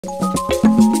Hello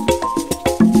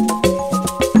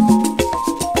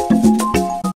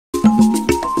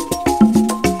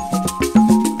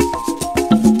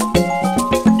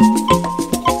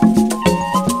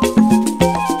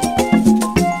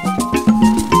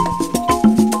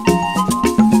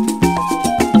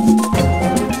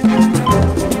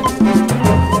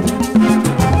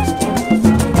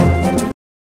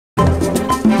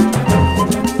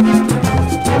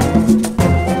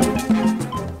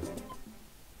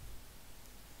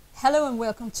and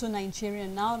welcome to Nigeria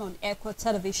Now on Echo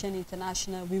Television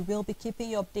International. We will be keeping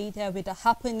you updated with the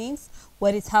happenings,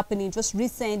 what is happening. Just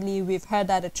recently, we've heard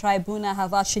that the tribunal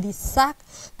have actually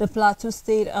sacked the Plateau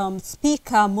State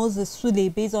Speaker Moses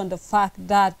Sule based on the fact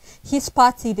that his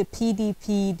party, the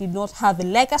PDP, did not have a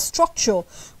legal structure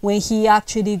when he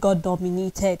actually got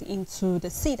nominated into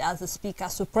the seat as a speaker.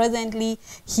 So presently,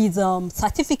 his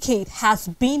certificate has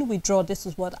been withdrawn. This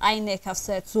is what INEC have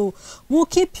said. So we'll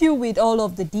keep you with all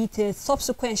of the details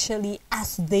subsequently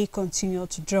as they continue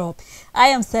to drop. I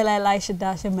am Stella Elisha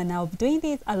Dasham and I'll be doing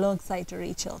this alongside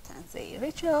Rachel Tanzay.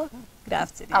 Rachel, good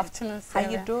afternoon. Afternoon, Sarah.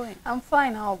 How you doing? I'm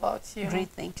fine. How about you? Great,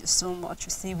 thank you so much.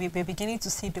 You see, we're beginning to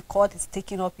see the court is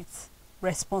taking up its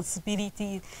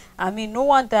responsibility. I mean, no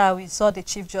wonder we saw the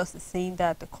Chief Justice saying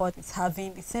that the court is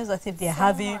having, it seems as if they're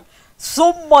having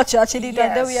so much actually.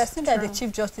 Yes, then we are seeing true. that the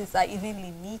Chief Justice are even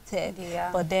limited.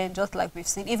 Yeah. But then just like we've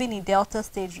seen, even in Delta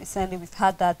State recently, we've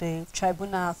had that the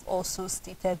tribunal have also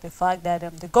stated the fact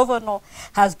that the governor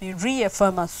has been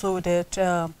reaffirmed, and so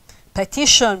that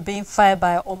petition being filed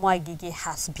by Omo Agege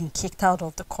has been kicked out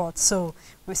of the court. So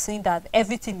we're seeing that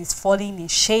everything is falling in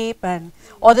shape, and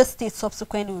other states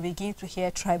subsequently will begin to hear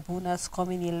tribunals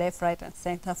coming in left, right, and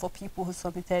center for people who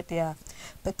submitted their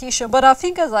petition. But our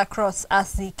fingers are crossed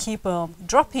as they keep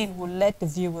dropping. We'll let the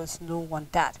viewers know on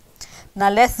that. Now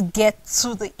let's get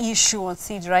to the issue on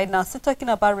siege right now. Still talking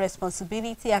about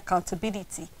responsibility,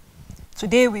 accountability.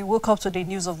 Today we woke up to the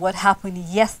news of what happened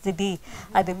yesterday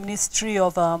at the Ministry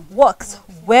of Works,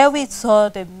 where we saw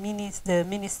the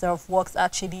Minister of Works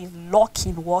actually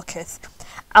locking workers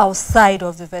outside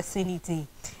of the vicinity.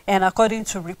 And according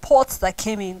to reports that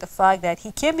came in, the fact that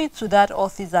he came into that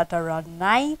office at around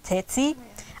 9:30,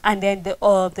 and then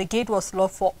the gate was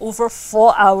locked for over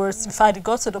 4 hours. In fact, it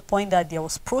got to the point that there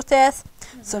was protest.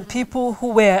 Some people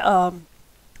who were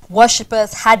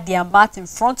worshippers had their mat in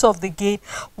front of the gate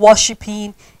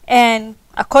worshipping, and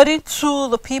according to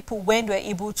the people, when they were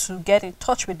able to get in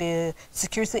touch with the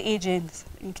security agent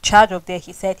in charge of there,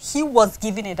 he said he was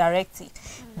given a directive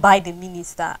by the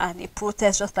minister, and a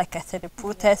protest, just like I said, a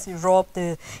protest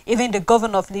erupted. Even the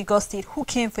governor of Lagos State, who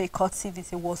came for a courtesy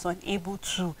visit, was unable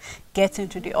to get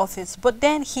into the office. But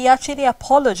then he actually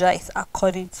apologized.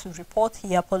 According to report,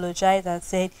 he apologized and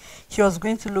said he was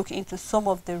going to look into some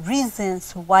of the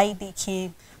reasons why they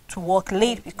came to work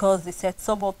late, because they said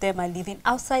some of them are living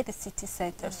outside the city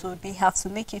center, so they have to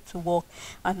make it to work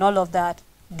and all of that.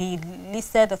 They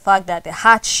listed the fact that the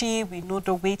hardship, we know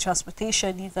the way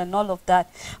transportation is and all of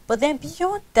that. But then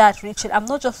beyond that, Rachel, I'm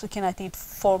not just looking at it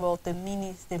for the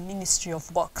Ministry of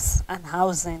Works and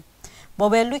Housing,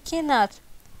 but we're looking at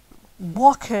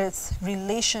workers'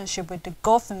 relationship with the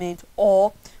government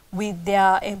or with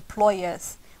their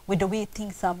employers. With the way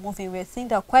things are moving, we're seeing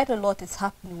that quite a lot is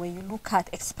happening when you look at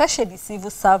especially civil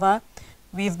servant.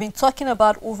 We've been talking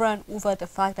about over and over the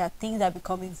fact that things are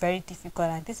becoming very difficult,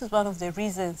 and this is one of the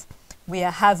reasons we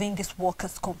are having these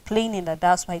workers complaining that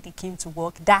that's why they came to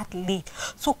work that late.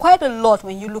 So quite a lot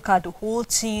when you look at the whole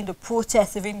thing, the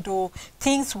protest, even though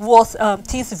things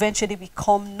eventually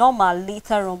become normal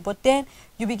later on, but then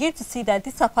you begin to see that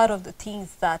these are part of the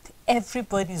things that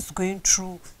everybody is going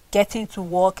through, getting to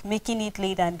work, making it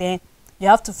late, and then you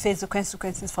have to face the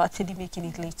consequences for actually making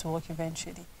it late to work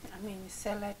eventually. I mean,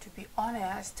 Stella, to be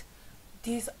honest,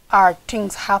 these are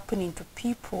things happening to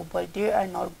people, but they are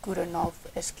not good enough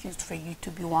excuse for you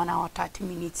to be 1 hour 30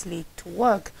 minutes late to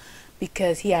work,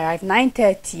 because he arrived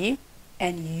 9:30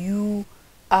 and you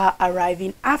are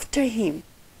arriving after him.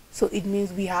 So it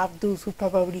means we have those who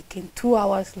probably came 2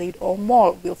 hours late or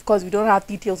more. Of course, we don't have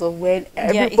details of when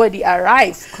everybody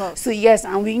arrived. So yes,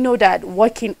 and we know that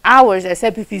working hours,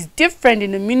 except if it's different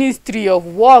in the Ministry of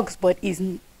Works, but it's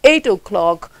 8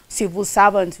 o'clock, civil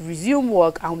servants resume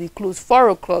work and we close 4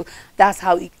 o'clock. That's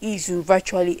how it is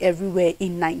virtually everywhere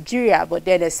in Nigeria. But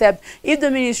then except if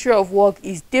the Ministry of Work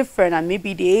is different and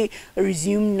maybe they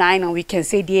resume 9 and we can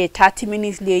say they're 30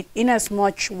 minutes late, in as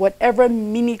much whatever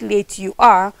minute late you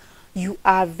are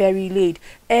very late.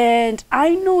 And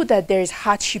I know that there is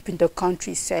hardship in the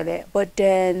country, Sele, but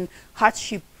then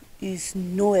hardship is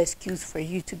no excuse for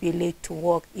you to be late to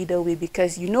work either way,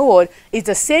 because you know what, it's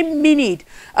the same minute.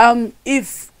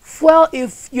 If Well,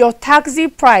 if your taxi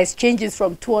price changes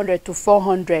from 200 to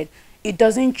 400, it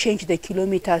doesn't change the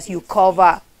kilometers you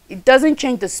cover. It doesn't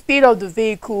change the speed of the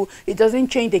vehicle. It doesn't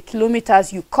change the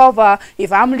kilometers you cover.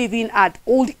 If I'm living at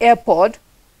Old Airport,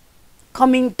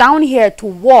 coming down here to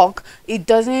work, it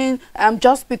doesn't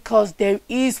just because there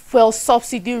is fuel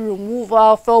subsidy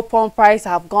removal, fuel pump price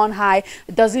have gone high,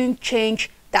 it doesn't change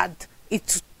that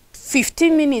it's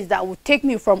 15 minutes that would take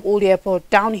me from Old Airport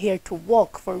down here to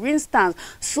work, for instance.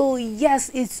 So yes,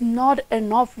 it's not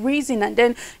enough reason. And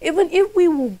then even if we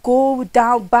will go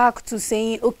down back to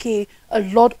saying, okay, a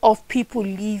lot of people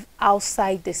live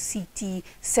outside the city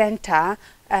center,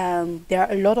 there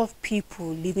are a lot of people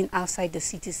living outside the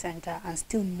city center and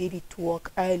still made it to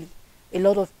work early. A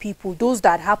lot of people, those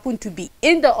that happen to be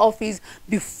in the office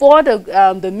before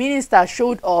the minister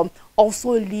showed up,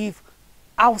 also live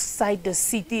outside the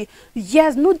city.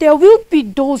 Yes, no, there will be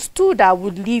those too that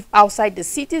would live outside the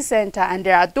city center, and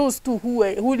there are those too who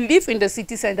live in the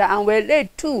city center and were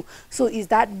late too. So is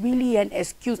that really an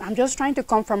excuse? I'm just trying to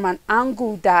come from an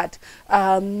angle that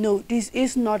no, this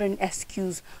is not an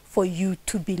excuse for you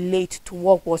to be late to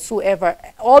work whatsoever.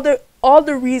 All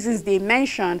the reasons they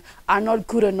mentioned are not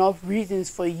good enough reasons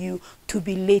for you to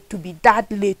be late, to be that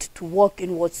late to work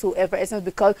in whatsoever. It's not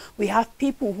because we have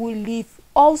people who live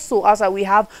also, as we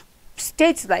have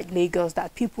states like Lagos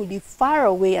that people live far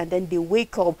away and then they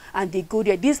wake up and they go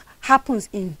there. This happens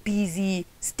in busy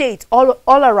states all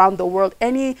around the world.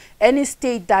 Any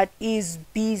state that is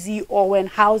busy or when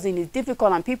housing is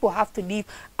difficult and people have to live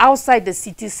outside the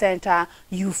city center,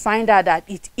 you find out that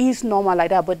it is normal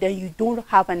like that, but then you don't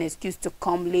have an excuse to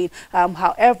come late.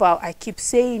 However, I keep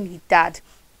saying that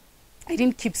I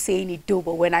didn't keep saying it though,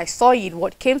 but when I saw it,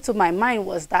 what came to my mind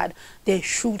was that there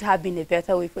should have been a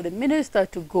better way for the minister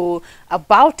to go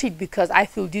about it, because I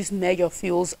feel this measure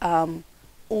feels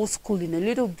old school in a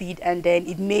little bit, and then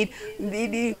it made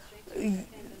really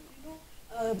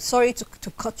sorry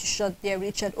to cut you short there,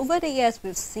 Richard. Over the years,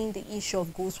 we've seen the issue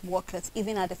of ghost workers,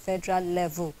 even at the federal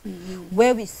level,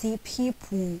 where we see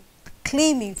people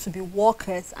claiming to be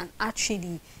workers and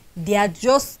actually they are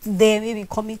just there, maybe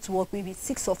coming to work maybe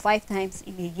 6 or 5 times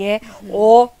in a year,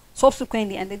 or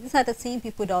subsequently, and these are the same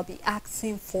people that will be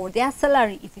asking for their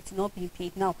salary if it's not being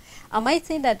paid. Now, am I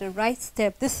saying that the right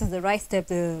step, this is the right step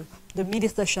the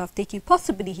minister should have taken?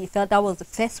 Possibly he felt that was the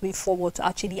first way forward to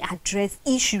actually address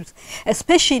issues,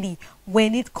 especially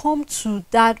when it comes to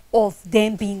that of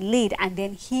them being late and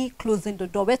then he closing the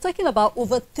door. We're talking about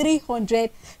over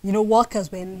 300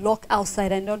 workers were locked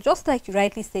outside, and not just like you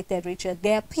rightly stated, Richard,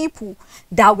 there are people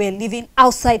that were living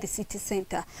outside the city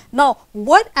center. Now,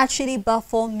 what actually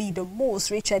baffled me the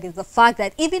most, Richard, is the fact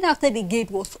that even after the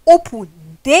gate was open,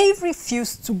 they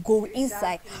refused to go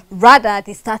inside. Rather,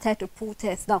 they started to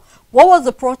protest. Now, what was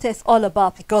the protest all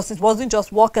about? Because it wasn't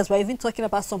just workers, we're even talking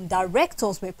about some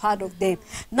directors were part of them.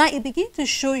 Now, it begins to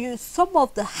show you some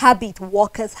of the habit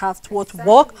workers have towards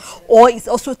work, or it's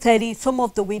also telling some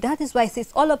of the way. That is why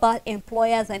it's all about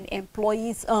employers and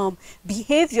employees'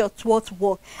 behavior towards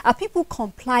work. Are people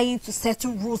complying to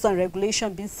certain rules and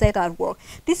regulations being set at work?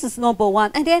 This is number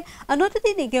one. And then another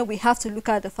thing again we have to look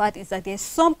at the fact is that there's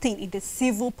something in the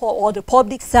civil or the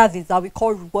public service that we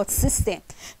call reward system,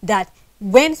 that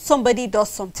when somebody does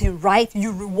something right,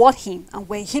 you reward him, and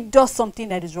when he does something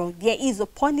that is wrong, there is a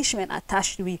punishment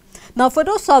attached to it. Now, for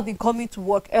those who have been coming to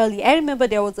work early, I remember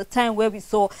there was a time where we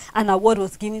saw an award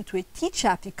was given to a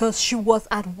teacher because she was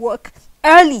at work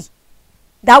early.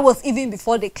 That was even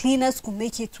before the cleaners could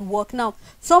make it to work. Now,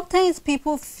 sometimes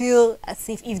people feel as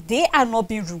if they are not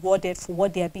being rewarded for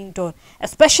what they are being done,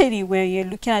 especially when you're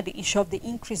looking at the issue of the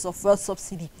increase of fuel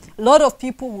subsidy. A lot of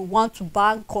people will want to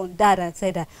bank on that and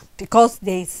say that because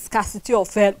there is scarcity of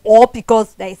fuel or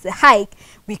because there is a hike,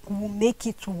 we will make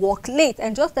it to work late.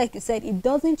 And just like you said, it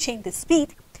doesn't change the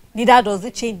speed, neither does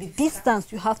it change the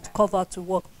distance you have to cover to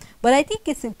work. But I think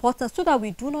it's important so that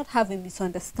we do not have a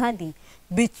misunderstanding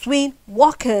between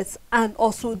workers and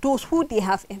also those who they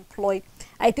have employed.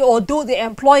 Although the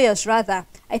employers rather,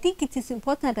 I think it is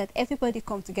important that everybody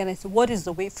come together and say what is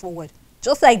the way forward.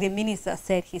 Just like the minister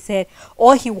said, he said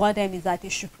all he wanted them is that they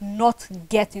should not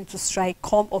get into strike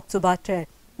come October 3rd.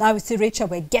 Now we see, Rachel,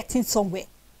 we're getting somewhere.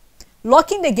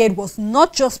 Locking the gate was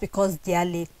not just because they are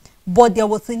late, but there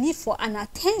was a need for an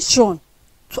attention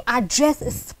to address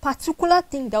a particular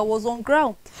thing that was on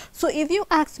ground. So if you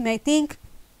ask me, I think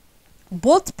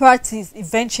both parties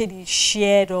eventually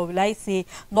shared, or like say,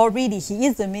 not really, he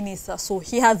is the minister, so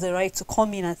he has the right to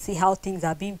come in and see how things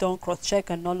are being done, cross-check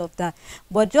and all of that.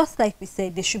 But just like we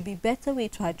said, there should be better way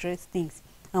to address things.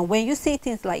 And when you say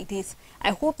things like this,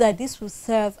 I hope that this will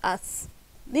serve as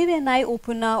maybe an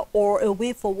eye-opener or a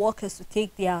way for workers to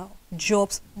take their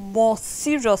jobs more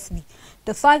seriously.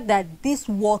 The fact that this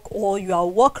work or you are a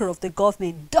worker of the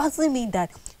government doesn't mean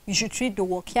that you should treat the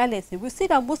work carelessly. We see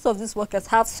that most of these workers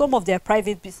have some of their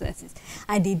private businesses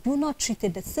and they do not treat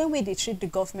it the same way they treat the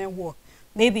government work.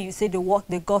 Maybe you say the work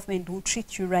the government will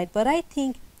treat you right, but I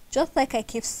think, just like I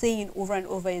keep saying over and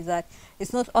over, is that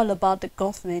it's not all about the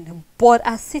government, but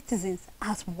as citizens,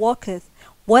 as workers,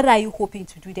 what are you hoping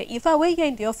to do there? If I were here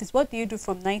in the office, what do you do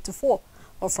from 9 to 4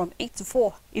 or from 8 to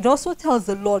 4? It also tells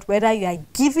the Lord whether you are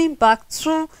giving back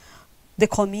to the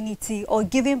community or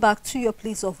giving back to your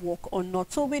place of work or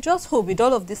not. So we just hope with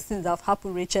all of these things that have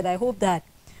happened, Richard, I hope that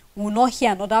we will not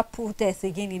hear another protest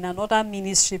again in another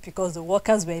ministry because the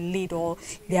workers were late or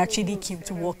they actually came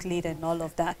to work late and all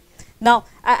of that. Now,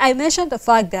 I mentioned the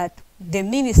fact that the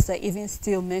minister even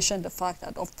still mentioned the fact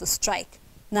that of the strike.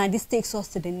 Now, this takes us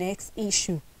to the next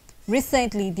issue.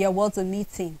 Recently, there was a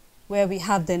meeting where we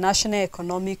have the National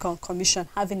Economic Commission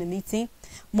having a meeting.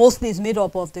 Mostly is made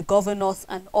up of the governors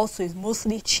and also is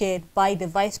mostly chaired by the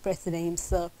vice president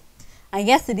himself. And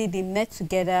yesterday, they met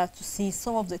together to see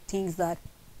some of the things that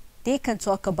they can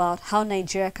talk about, how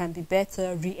Nigeria can be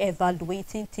better,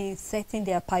 re-evaluating things, setting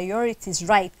their priorities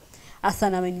right as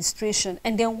an administration.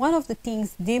 And then one of the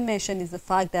things they mentioned is the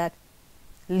fact that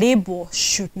Labour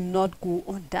should not go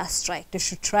on that strike. They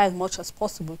should try as much as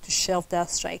possible to shelve that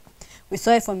strike. We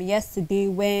saw it from yesterday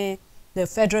when the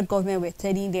federal government were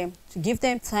telling them to give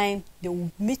them time. They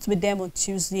will meet with them on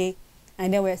Tuesday.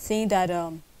 And then we're saying that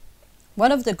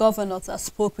one of the governors that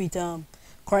spoke with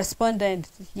correspondent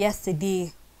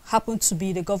yesterday happened to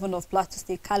be the governor of Plateau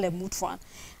State, Caleb Mutfwang.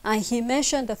 And he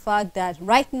mentioned the fact that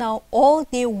right now, all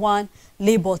they want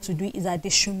Labour to do is that they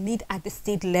should meet at the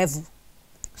state level.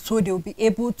 So they'll be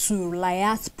able to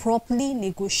liaise properly,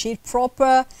 negotiate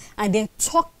proper, and then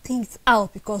talk things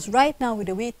out. Because right now, with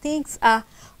the way things are,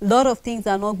 a lot of things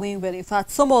are not going well. In fact,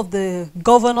 some of the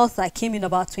governors that came in,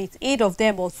 about 28 of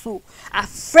them or so, are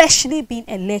freshly being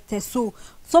elected. So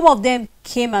some of them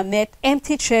came and met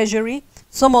empty treasury.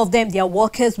 Some of them, their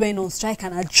workers went on strike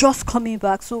and are just coming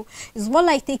back. So it's more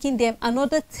like taking them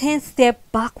another 10 steps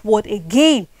backward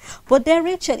again. But then,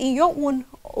 Rachel, in your own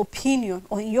opinion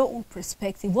or in your own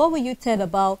perspective, what will you tell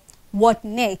about what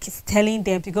NEC is telling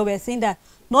them? Because we're saying that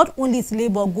not only is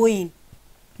Labour going,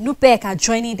 NUPEC are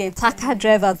joining them, TACA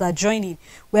drivers are joining.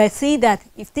 We're saying that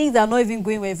if things are not even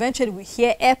going well, eventually we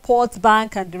hear airports,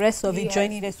 bank, and the rest of it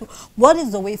joining them. So what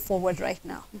is the way forward right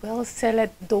now? Well,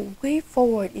 Sele, the way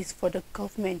forward is for the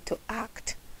government to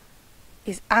act.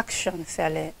 Is action,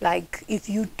 Sele. Like, if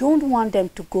you don't want them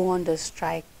to go on the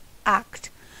strike, act.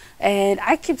 And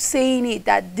I keep saying it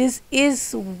that this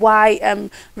is why,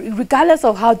 regardless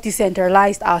of how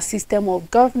decentralized our system of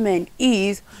government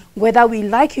is, whether we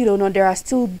like it or not, there are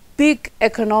still big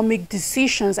economic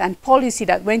decisions and policy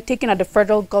that when taken at the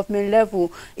federal government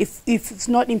level, if it's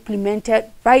not implemented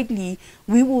rightly,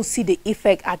 we will see the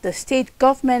effect at the state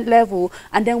government level.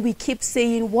 And then we keep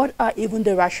saying, what are even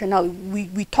the rationale?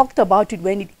 We talked about it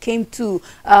when it came to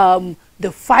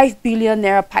the 5 billion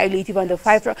naira palliative and the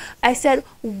 5. I said,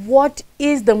 what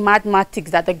is the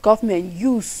mathematics that the government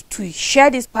used to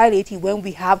share this palliative when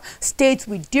we have states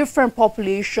with different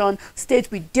population,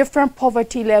 states with different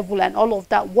poverty level and all of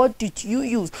that? What did you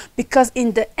use? Because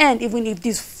in the end, even if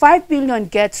this 5 billion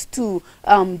gets to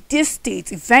these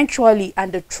states eventually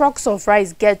and the trucks of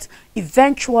rice get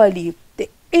eventually, the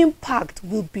impact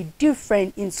will be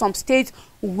different. In some states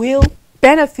will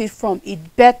benefit from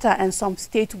it better and some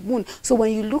states won't. So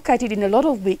when you look at it in a lot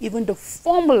of ways, even the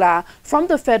formula from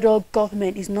the federal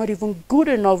government is not even good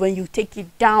enough when you take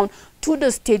it down to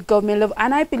the state government level.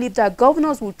 And I believe that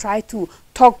governors will try to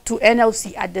talk to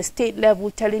NLC at the state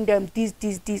level, telling them this,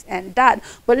 and that.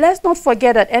 But let's not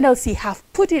forget that NLC have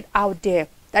put it out there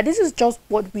that this is just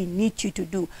what we need you to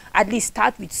do. At least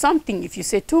start with something. If you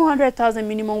say 200,000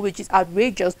 minimum wage is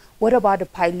outrageous, what about the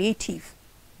palliative?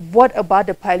 What about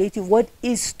the palliative? What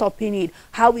is stopping it?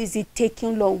 How is it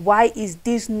taking long? Why is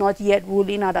this not yet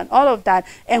rolling out and all of that?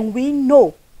 And we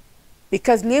know,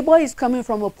 because Labour is coming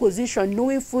from a position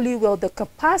knowing fully well the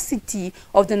capacity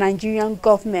of the Nigerian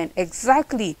government.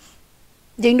 Exactly.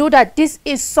 They know that this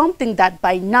is something that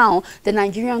by now the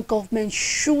Nigerian government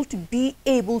should be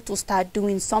able to start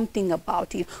doing something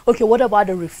about it. Okay, what about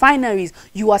the refineries?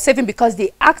 You are saving because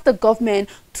they asked the government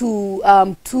to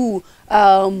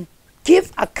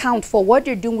give account for what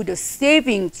they're doing with the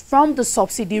savings from the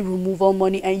subsidy removal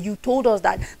money. And you told us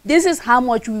that this is how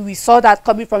much we saw that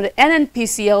coming from the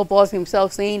NNPCL boss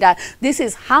himself, saying that this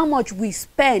is how much we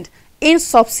spend in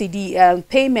subsidy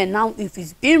payment. Now if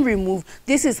it's being removed,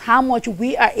 this is how much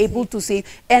we are able to save,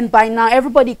 and by now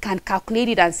everybody can calculate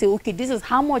it and say, okay, this is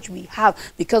how much we have.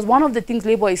 Because one of the things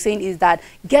Labour is saying is that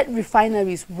get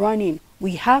refineries running.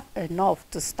 We have enough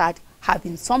to start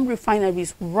having some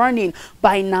refineries running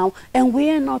by now, and we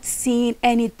are not seeing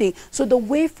anything. So the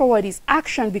way forward is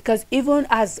action, because even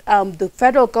as the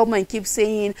federal government keeps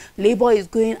saying Labour is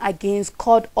going against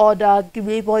court order,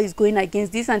 Labour is going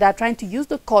against this, and they're trying to use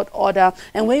the court order,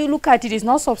 and when you look at it, it's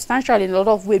not substantial in a lot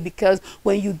of ways, because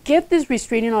when you give this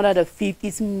restraining order the 5th,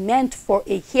 it's meant for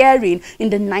a hearing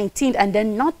in the 19th, and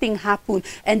then nothing happened,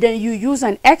 and then you use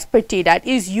an expertise, that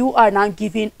is, you are now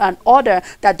giving an order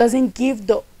that doesn't give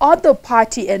the other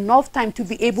party enough time to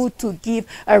be able to give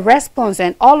a response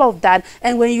and all of that.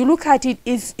 And when you look at it,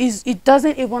 it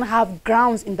doesn't even have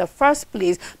grounds in the first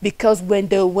place, because when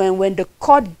the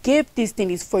court gave this thing,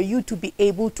 is for you to be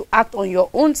able to act on your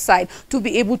own side, to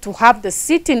be able to have the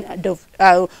sitting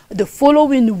the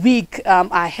following week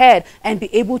ahead and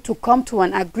be able to come to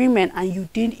an agreement, and you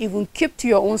didn't even keep to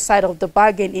your own side of the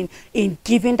bargain in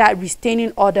giving that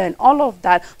restraining order and all of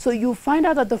that. So you find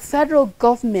out that the federal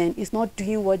government is not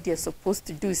doing what they're supposed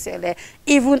to do, Sele.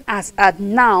 Even as at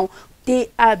now, they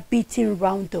are beating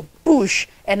around the bush,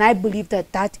 and I believe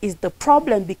that that is the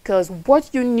problem, because what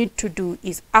you need to do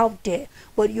is out there,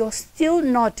 but you're still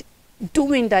not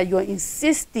doing that. You're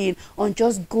insisting on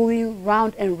just going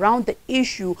round and round the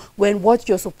issue when what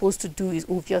you're supposed to do is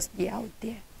obviously out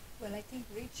there. Well, I think,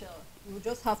 Rachel, we will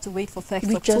just have to wait for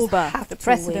 1st October. The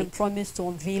president promised to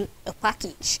unveil a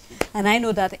package, and I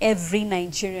know that every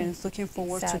Nigerian is looking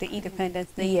forward to the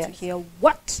Independence Day to hear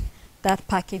what that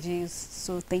package is.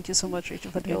 So thank you so much,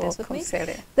 Rachel, for doing this with me.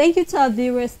 Thank you to our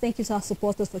viewers. Thank you to our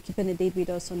supporters for keeping the date with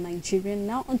us on Nigerian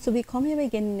Now. Until we come here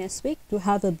again next week, to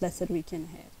have a blessed weekend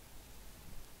ahead.